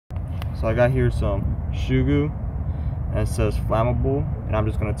So I got here some shugu, and it says flammable, and I'm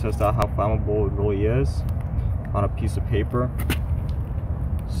just going to test out how flammable it really is on a piece of paper.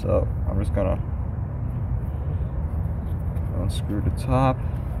 So I'm just going to unscrew the top,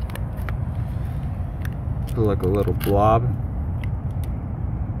 put like a little blob,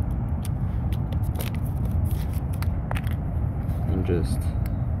 and just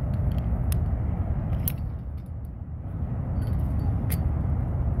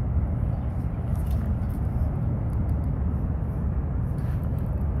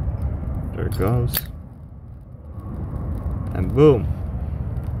there it goes, and boom.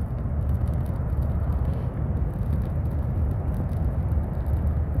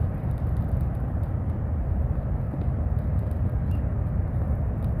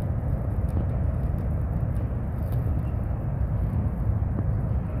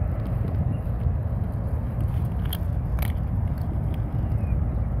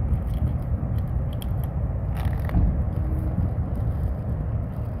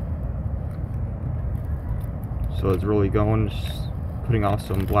 So it's really going, just putting off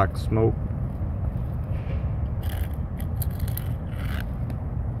some black smoke.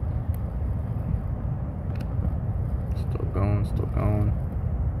 Still going, still going.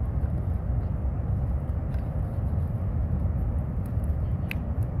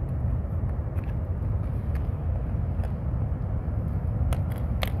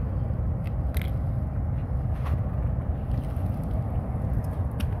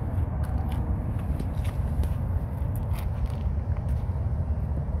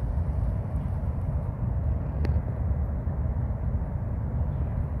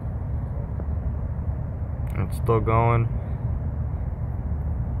 It's still going.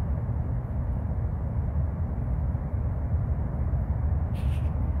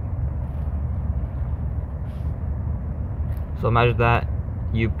 So imagine that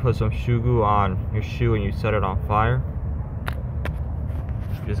you put some shugu on your shoe and you set it on fire.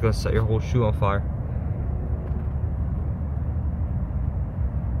 You're just gonna set your whole shoe on fire.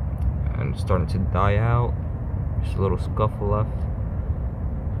 And it's starting to die out. Just a little scuffle left.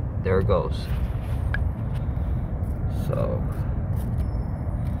 There it goes. So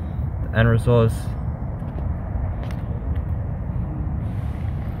the end result is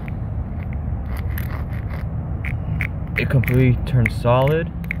it completely turned solid.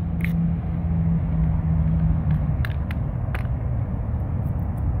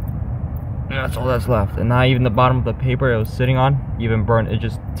 And that's all that's left. And not even the bottom of the paper it was sitting on even burned. It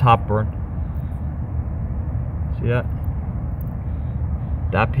just top burned. See that?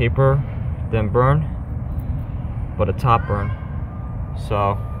 That paper didn't burn, but a top burn.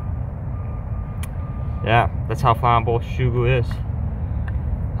 So yeah, that's how flammable shugu is.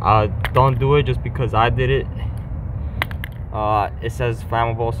 Don't do it just because I did it. It says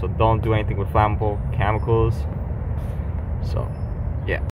flammable, so don't do anything with flammable chemicals. So yeah.